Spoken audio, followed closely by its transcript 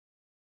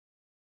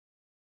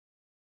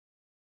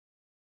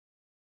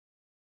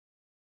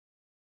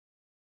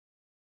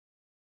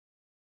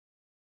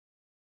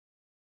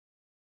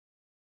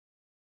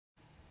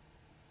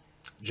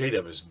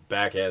J-Dub is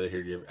back at it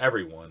here to give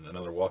everyone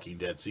another Walking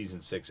Dead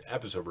Season 6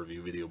 episode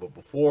review video. But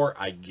before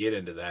I get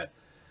into that,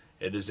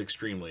 it is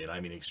extremely, and I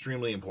mean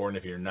extremely important,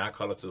 if you're not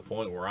caught up to the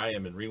point where I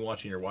am in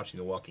rewatching or watching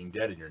The Walking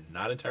Dead and you're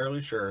not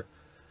entirely sure,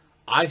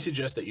 I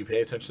suggest that you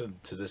pay attention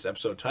to this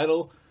episode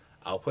title.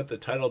 I'll put the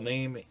title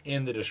name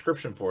in the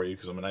description for you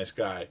because I'm a nice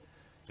guy.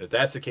 And if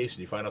that's the case and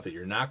you find out that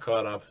you're not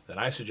caught up, then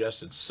I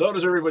suggest, and so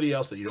does everybody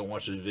else, that you don't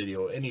watch this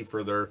video any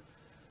further,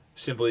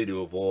 simply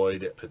to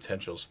avoid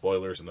potential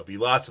spoilers, and there'll be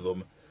lots of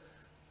them.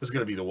 This is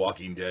going to be The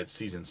Walking Dead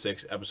Season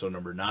 6, Episode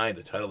number 9.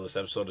 The title of this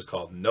episode is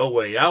called No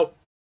Way Out.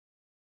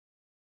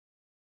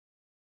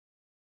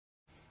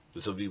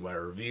 This will be my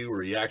review,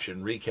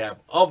 reaction, recap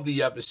of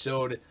the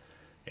episode.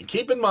 And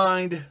keep in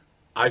mind,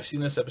 I've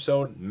seen this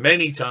episode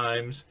many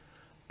times.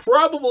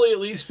 Probably at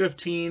least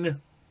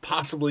 15,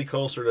 possibly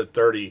closer to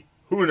 30.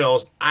 Who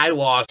knows? I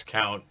lost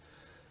count.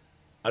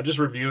 I'm just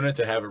reviewing it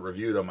to have it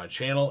reviewed on my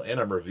channel, and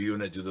I'm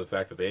reviewing it due to the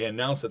fact that they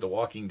announced that The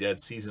Walking Dead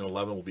Season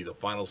 11 will be the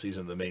final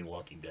season of the main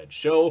Walking Dead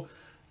show,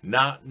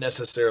 not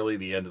necessarily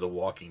the end of the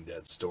Walking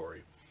Dead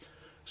story.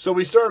 So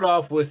we start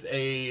off with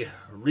a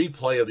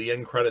replay of the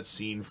end credits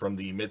scene from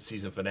the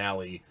mid-season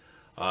finale.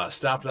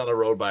 Stopped on the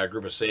road by a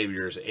group of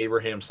saviors.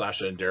 Abraham,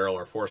 Sasha, and Daryl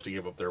are forced to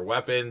give up their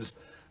weapons.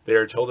 They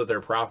are told that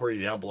their property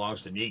now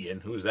belongs to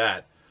Negan. Who's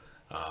that?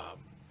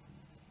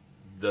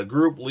 The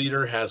group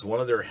leader has one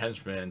of their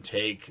henchmen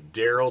take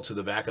Daryl to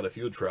the back of the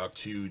fuel truck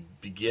to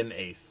begin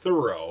a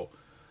thorough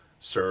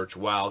search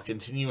while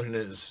continuing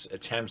his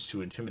attempts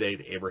to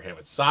intimidate Abraham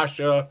and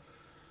Sasha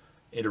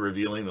into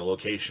revealing the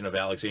location of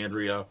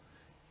Alexandria.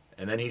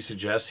 And then he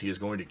suggests he is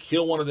going to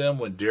kill one of them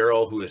when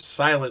Daryl, who has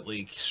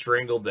silently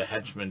strangled the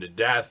henchman to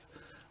death,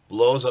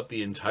 blows up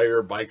the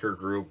entire biker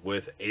group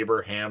with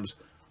Abraham's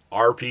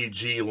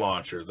RPG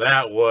launcher.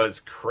 That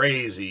was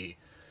crazy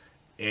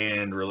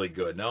and really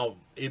good. Now,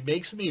 it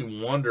makes me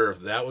wonder if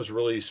that was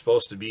really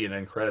supposed to be an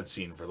end credit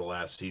scene for the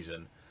last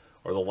season,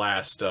 or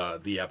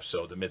the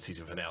episode, the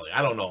mid-season finale.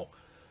 I don't know.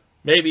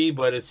 Maybe,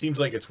 but it seems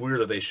like it's weird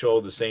that they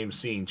showed the same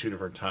scene 2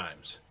 different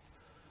times.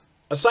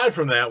 Aside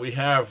from that, we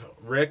have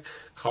Rick,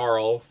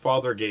 Carl,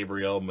 Father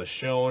Gabriel,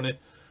 Michonne,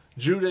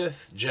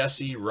 Judith,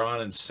 Jesse,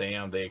 Ron, and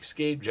Sam. They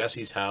escape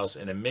Jesse's house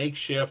in a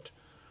makeshift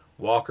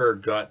walker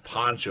gut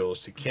ponchos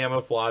to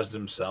camouflage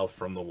themselves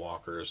from the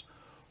walkers,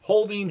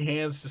 holding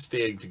hands to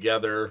stay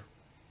together.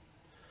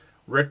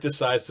 Rick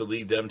decides to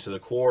lead them to the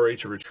quarry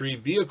to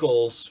retrieve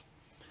vehicles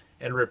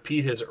and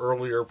repeat his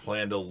earlier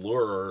plan to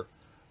lure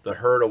the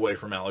herd away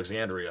from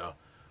Alexandria,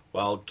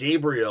 while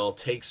Gabriel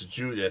takes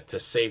Judith to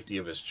safety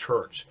of his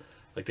church.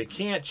 Like, they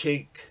can't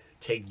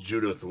take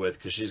Judith with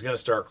because she's going to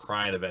start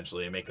crying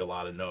eventually and make a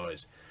lot of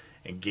noise.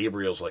 And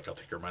Gabriel's like, I'll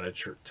take her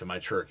to my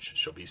church.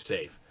 She'll be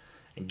safe.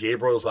 And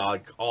Gabriel's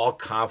all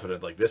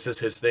confident, like this is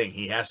his thing.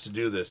 He has to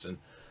do this. And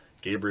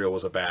Gabriel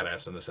was a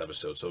badass in this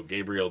episode. So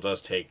Gabriel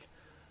does take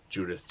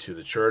Judith to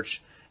the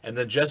church. And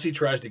then Jesse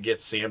tries to get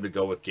Sam to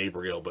go with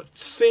Gabriel, but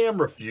Sam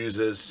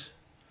refuses.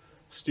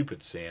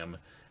 Stupid Sam.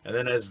 And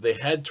then as they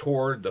head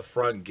toward the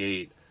front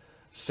gate,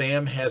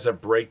 Sam has a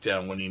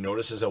breakdown when he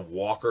notices a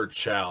walker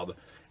child,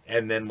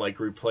 and then like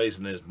replays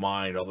in his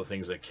mind all the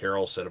things that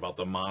Carol said about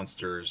the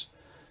monsters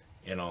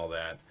and all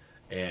that.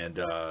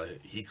 And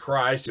he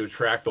cries to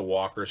attract the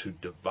walkers, who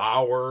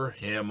devour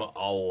him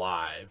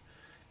alive.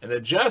 And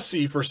then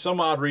Jesse, for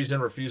some odd reason,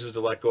 refuses to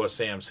let go of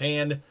Sam's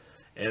hand,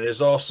 and is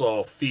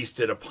also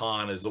feasted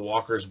upon as the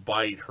walkers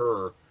bite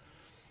her.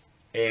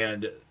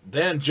 And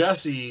then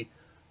Jesse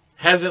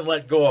hasn't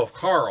let go of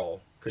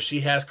Carl because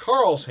she has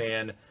Carl's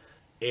hand,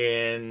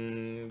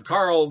 and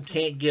Carl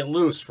can't get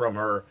loose from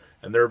her,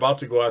 and they're about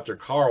to go after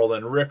Carl.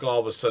 Then Rick all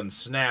of a sudden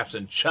snaps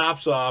and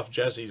chops off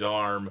Jesse's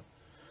arm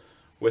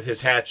with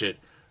his hatchet,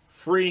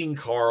 freeing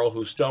Carl,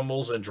 who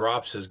stumbles and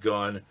drops his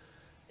gun.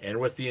 And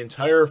with the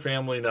entire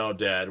family now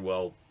dead,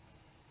 well,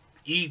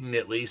 eaten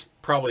at least,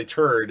 probably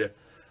turd,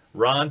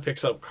 Ron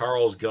picks up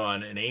Carl's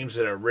gun and aims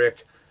it at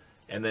Rick,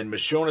 and then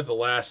Michonne at the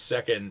last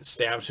second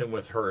stabs him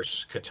with her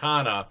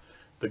katana.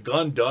 The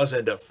gun does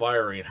end up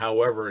firing,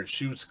 however, it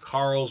shoots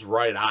Carl's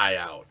right eye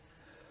out.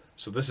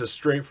 So this is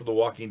straight from the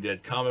Walking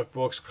Dead comic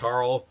books.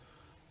 Carl,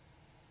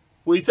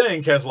 we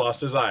think, has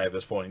lost his eye at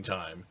this point in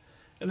time.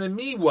 And then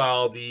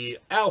meanwhile, the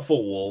Alpha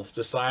Wolf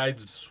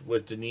decides,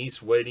 with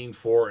Denise waiting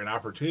for an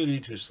opportunity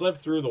to slip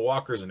through the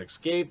walkers and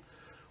escape.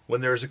 When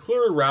there's a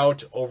clear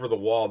route over the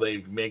wall,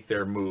 they make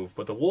their move.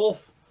 But the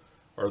wolf,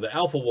 or the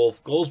Alpha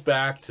Wolf, goes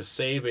back to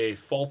save a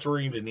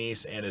faltering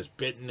Denise and is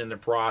bitten in the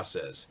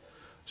process.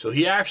 So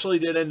he actually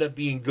did end up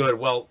being good,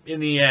 well, in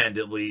the end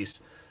at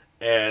least,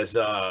 as,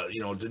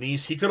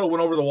 Denise, he could have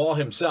went over the wall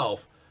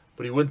himself,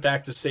 but he went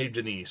back to save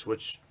Denise,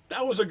 which,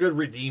 that was a good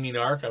redeeming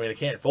arc. I mean, I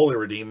can't fully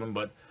redeem him,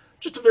 but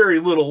just a very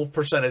little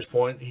percentage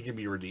point he can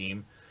be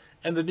redeemed.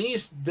 And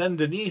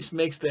Denise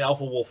makes the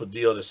Alpha Wolf a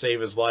deal to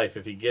save his life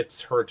if he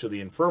gets her to the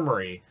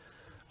infirmary.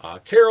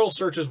 Carol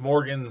searches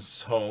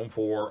Morgan's home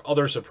for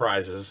other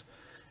surprises,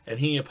 and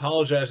he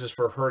apologizes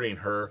for hurting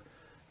her.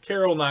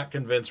 Carol, not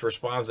convinced,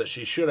 responds that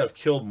she should have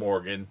killed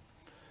Morgan.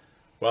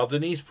 While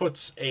Denise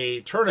puts a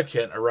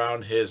tourniquet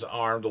around his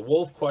arm, the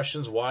wolf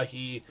questions why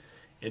he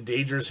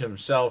endangers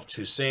himself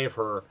to save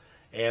her,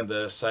 and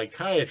the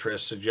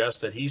psychiatrist suggests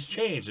that he's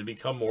changed and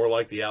become more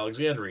like the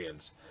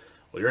Alexandrians.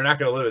 Well, you're not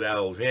going to live in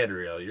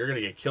Alexandria. You're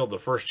going to get killed the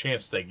first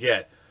chance they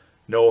get.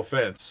 No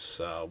offense,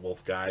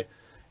 wolf guy.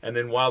 And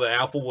then while the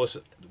alpha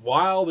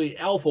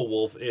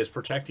wolf is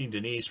protecting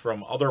Denise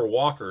from other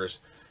walkers,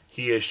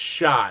 he is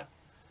shot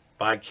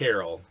by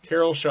Carol.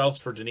 Carol shouts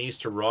for Denise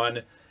to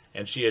run,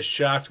 and she is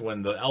shocked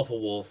when the alpha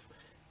wolf,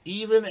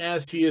 even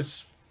as he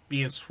is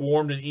being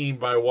swarmed and eaten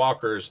by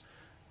walkers,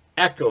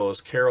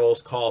 echoes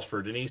Carol's calls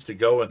for Denise to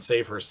go and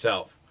save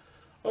herself.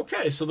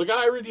 Okay, so the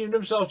guy redeemed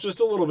himself just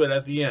a little bit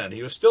at the end.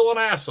 He was still an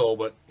asshole,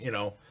 but, you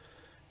know.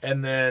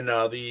 And then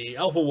the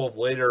alpha wolf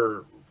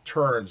later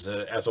turns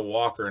as a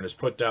walker and is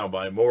put down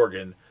by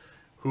Morgan,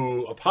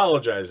 who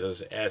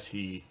apologizes as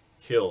he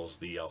kills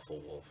the alpha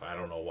wolf. I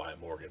don't know why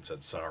Morgan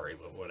said sorry,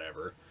 but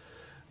whatever.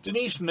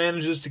 Denise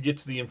manages to get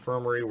to the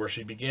infirmary where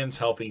she begins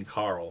helping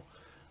Carl.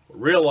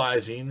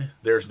 Realizing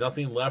there's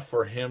nothing left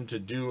for him to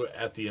do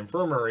at the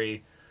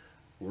infirmary,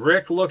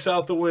 Rick looks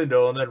out the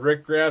window, and then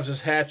Rick grabs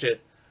his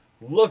hatchet,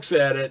 looks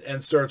at it,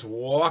 and starts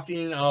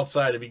walking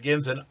outside. It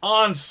begins an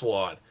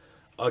onslaught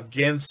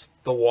against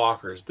the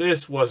walkers.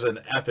 This was an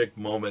epic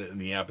moment in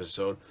the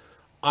episode.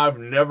 I've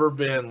never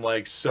been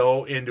like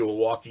so into a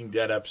Walking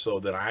Dead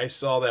episode than I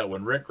saw that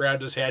when Rick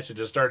grabbed his hatchet and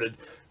just started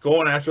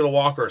going after the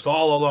walkers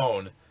all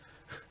alone.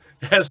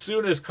 As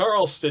soon as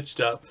Carl's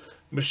stitched up,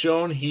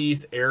 Michonne,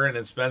 Heath, Aaron,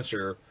 and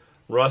Spencer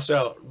rush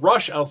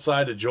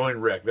outside to join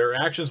Rick. Their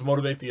actions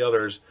motivate the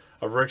others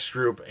of Rick's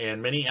group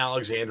and many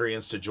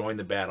Alexandrians to join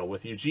the battle,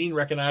 with Eugene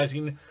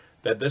recognizing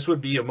that this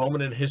would be a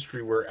moment in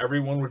history where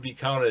everyone would be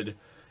counted.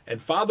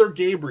 And Father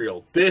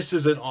Gabriel, this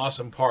is an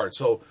awesome part.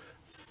 So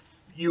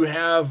you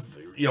have,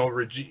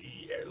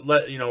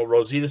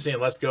 Rosita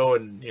saying, let's go,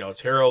 and,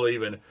 Tara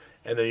leaving,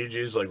 and then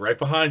Eugene's like right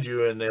behind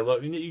you, and they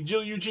look,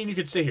 Eugene, you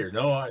could stay here.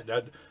 No,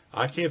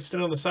 I can't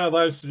stand on the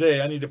sidelines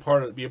today. I need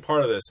to be a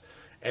part of this.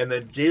 And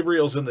then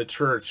Gabriel's in the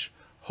church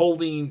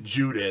holding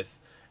Judith,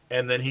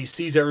 and then he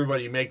sees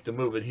everybody make the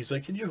move, and he's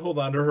like, can you hold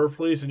on to her,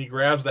 please? And he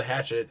grabs the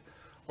hatchet,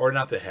 or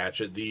not the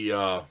hatchet,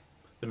 the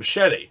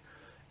machete,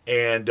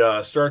 and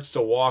starts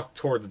to walk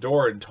toward the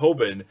door, and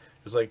Tobin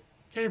is like,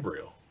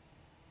 Gabriel,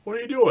 what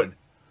are you doing?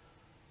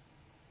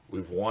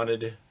 We've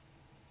wanted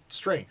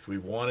strength.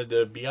 We've wanted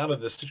to be out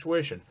of this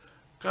situation.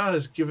 God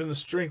has given the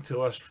strength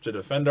to us to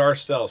defend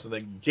ourselves. And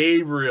then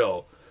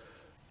Gabriel,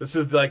 this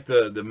is like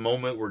the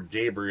moment where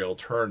Gabriel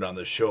turned on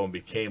the show and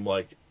became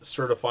like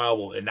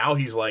certifiable. And now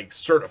he's like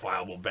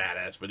certifiable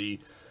badass. But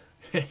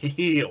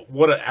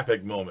what an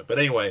epic moment. But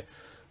anyway,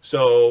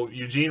 so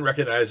Eugene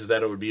recognizes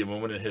that it would be a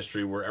moment in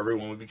history where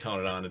everyone would be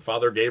counted on. And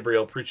Father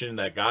Gabriel preaching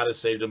that God has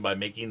saved him by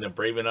making them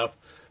brave enough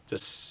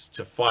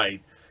to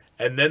fight.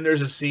 And then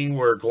there's a scene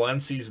where Glenn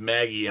sees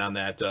Maggie on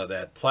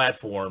that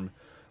platform,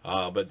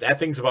 but that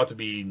thing's about to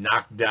be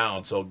knocked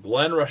down. So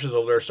Glenn rushes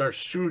over there, starts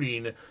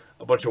shooting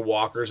a bunch of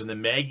walkers, and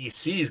then Maggie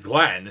sees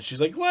Glenn, and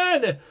she's like,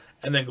 Glenn!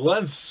 And then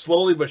Glenn's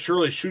slowly but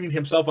surely shooting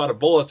himself out of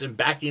bullets and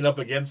backing up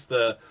against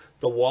the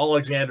wall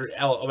of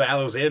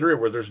Alexandria,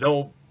 where there's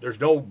no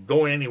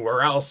going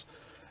anywhere else.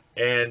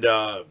 And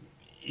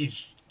he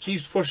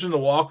keeps pushing the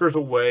walkers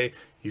away.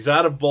 He's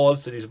out of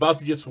bullets, and he's about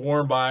to get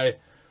swarmed by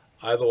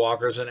the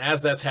walkers, and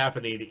as that's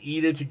happening,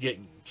 Enid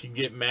can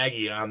get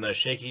Maggie on the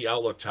shaky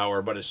outlook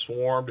tower, but is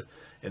swarmed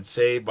and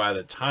saved by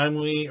the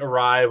timely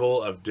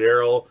arrival of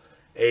Daryl,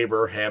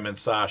 Abraham, and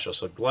Sasha.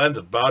 So Glenn's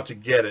about to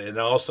get it, and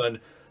all of a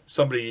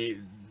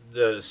sudden,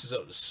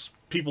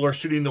 people are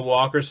shooting the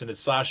walkers, and it's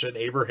Sasha and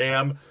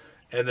Abraham,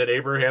 and then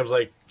Abraham's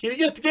like, "Can you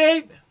get the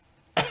gate?"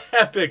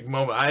 Epic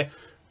moment. I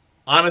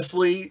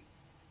honestly,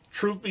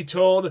 truth be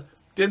told,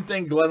 didn't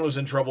think Glenn was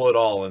in trouble at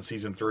all in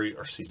season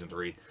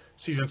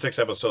 6,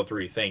 episode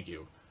 3, thank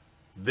you.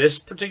 This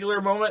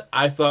particular moment,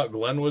 I thought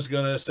Glenn was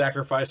going to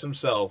sacrifice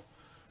himself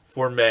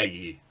for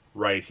Maggie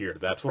right here.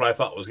 That's what I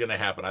thought was going to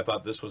happen. I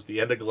thought this was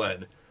the end of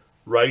Glenn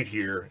right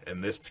here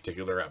in this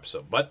particular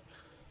episode. But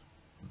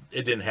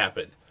it didn't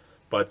happen.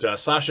 But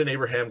Sasha and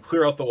Abraham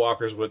clear out the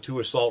walkers with 2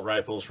 assault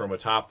rifles from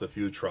atop the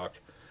fuel truck.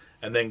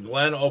 And then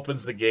Glenn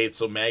opens the gate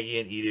so Maggie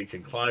and Enid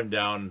can climb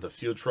down the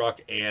fuel truck,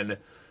 and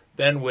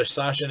then with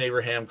Sasha and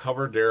Abraham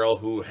cover Daryl,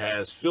 who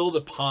has filled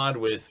a pond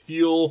with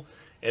fuel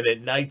and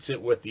ignites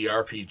it with the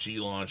RPG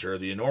launcher.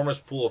 The enormous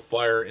pool of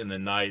fire in the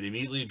night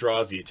immediately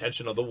draws the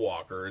attention of the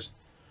walkers.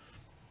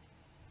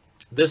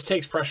 This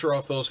takes pressure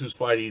off those who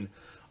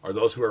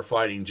are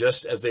fighting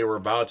just as they were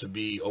about to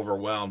be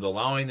overwhelmed,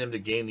 allowing them to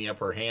gain the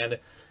upper hand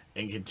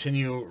and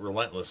continue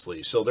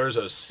relentlessly. So there's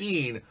a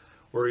scene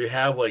where you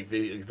have like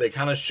they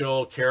kind of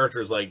show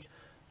characters like,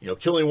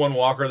 killing one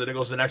walker, then it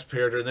goes to the next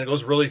character, and then it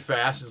goes really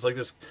fast. It's like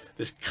this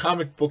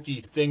comic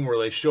booky thing where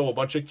they show a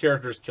bunch of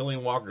characters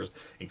killing walkers,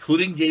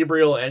 including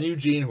Gabriel and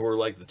Eugene, who are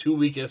like the 2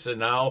 weakest, and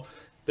now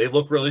they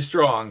look really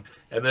strong.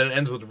 And then it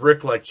ends with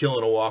Rick like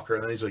killing a walker,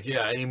 and then he's like,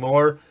 yeah, any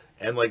more?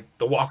 And like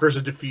the walkers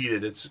are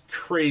defeated. It's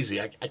crazy.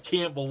 I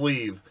can't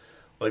believe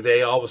Like,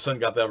 they all of a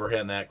sudden got the upper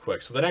hand that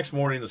quick. So the next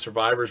morning, the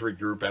survivors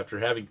regroup after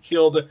having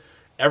killed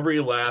every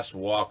last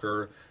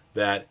walker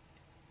that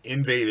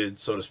invaded,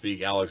 so to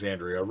speak,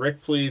 Alexandria.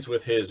 Rick pleads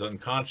with his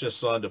unconscious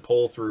son to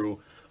pull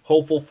through,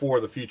 hopeful for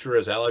the future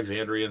as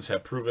Alexandrians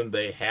have proven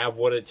they have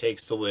what it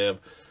takes to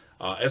live.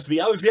 As the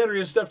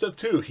Alexandrians stepped up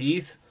too,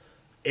 Heath,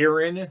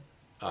 Aaron,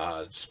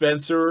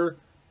 Spencer,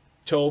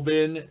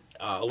 Tobin,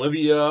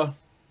 Olivia,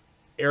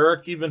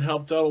 Eric even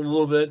helped out a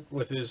little bit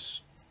with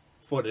his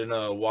foot in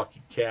a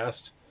walking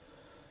cast.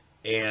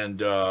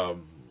 And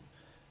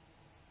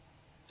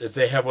as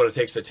they have what it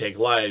takes to take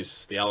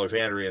lives, the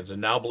Alexandrians,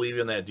 and now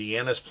believing that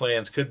Deanna's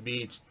plans could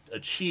be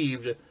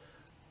achieved,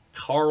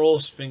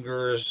 Carl's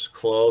fingers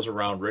close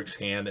around Rick's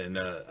hand in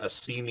a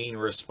seeming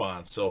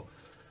response. So,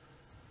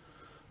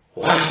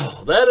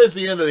 wow, that is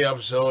the end of the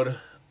episode.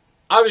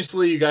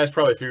 Obviously, you guys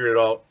probably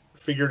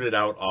figured it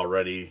out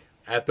already.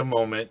 At the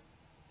moment,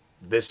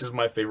 this is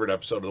my favorite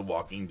episode of The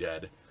Walking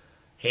Dead.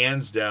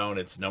 Hands down,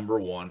 it's number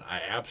one.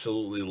 I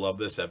absolutely love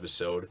this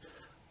episode.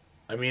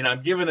 I mean,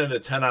 I'm giving it a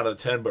 10 out of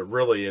 10, but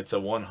really it's a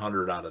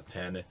 100 out of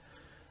 10.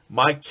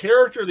 My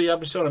character of the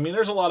episode, I mean,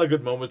 there's a lot of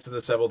good moments in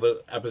this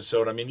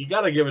episode. I mean, you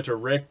got to give it to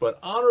Rick, but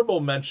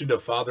honorable mention to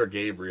Father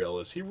Gabriel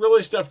is he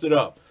really stepped it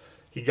up.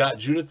 He got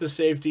Judith to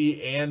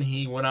safety, and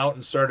he went out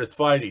and started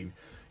fighting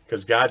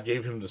because God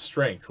gave him the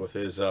strength with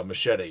his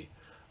machete.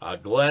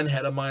 Glenn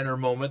had a minor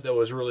moment that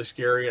was really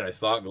scary, and I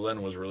thought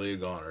Glenn was really a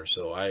goner.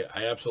 So I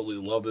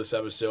absolutely love this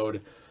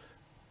episode.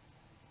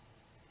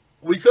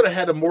 We could have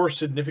had a more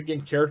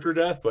significant character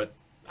death, but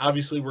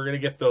obviously we're going to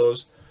get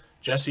those.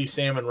 Jesse,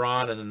 Sam, and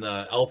Ron, and then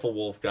the Alpha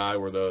Wolf guy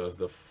were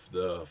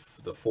the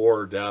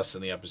four deaths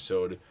in the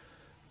episode.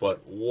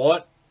 But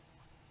what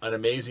an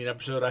amazing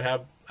episode. I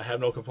have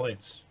no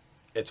complaints.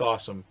 It's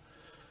awesome.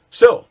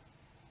 So,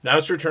 now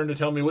it's your turn to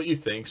tell me what you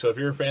think. So if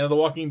you're a fan of The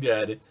Walking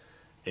Dead,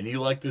 and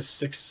you like this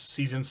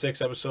season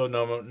 6, episode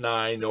number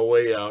 9, No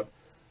Way Out,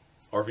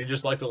 or if you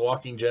just like The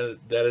Walking Dead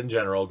in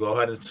general, go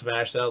ahead and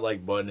smash that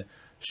like button.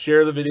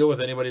 Share the video with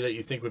anybody that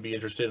you think would be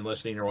interested in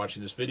listening or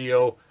watching this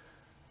video.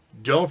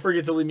 Don't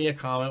forget to leave me a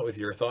comment with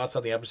your thoughts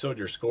on the episode,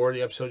 your score of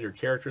the episode, your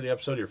character of the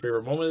episode, your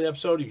favorite moment of the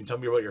episode. You can tell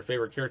me about your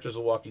favorite characters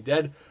of The Walking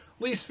Dead,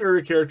 least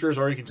favorite characters,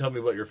 or you can tell me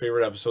about your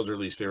favorite episodes or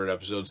least favorite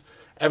episodes.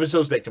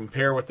 Episodes that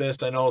compare with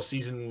this. I know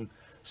season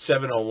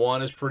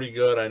 701 is pretty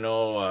good. I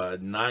know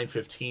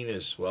 915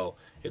 is, well,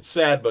 it's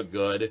sad but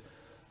good.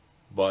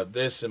 But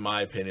this, in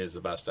my opinion, is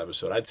the best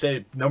episode. I'd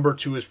say number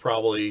 2 is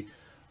probably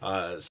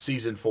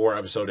season 4,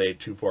 episode 8,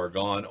 Too Far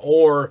Gone,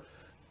 or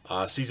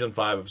season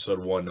 5, episode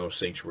 1, No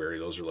Sanctuary.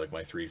 Those are like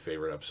my 3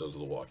 favorite episodes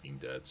of The Walking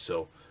Dead.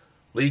 So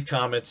leave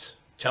comments.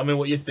 Tell me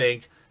what you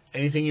think.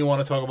 Anything you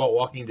want to talk about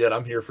Walking Dead,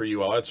 I'm here for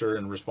you. I'll answer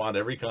and respond to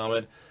every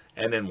comment.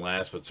 And then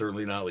last, but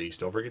certainly not least,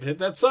 don't forget to hit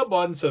that sub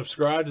button,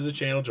 subscribe to the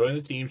channel, join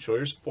the team, show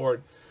your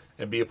support,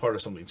 and be a part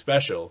of something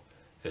special,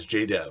 as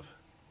JDev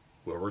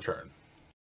will return.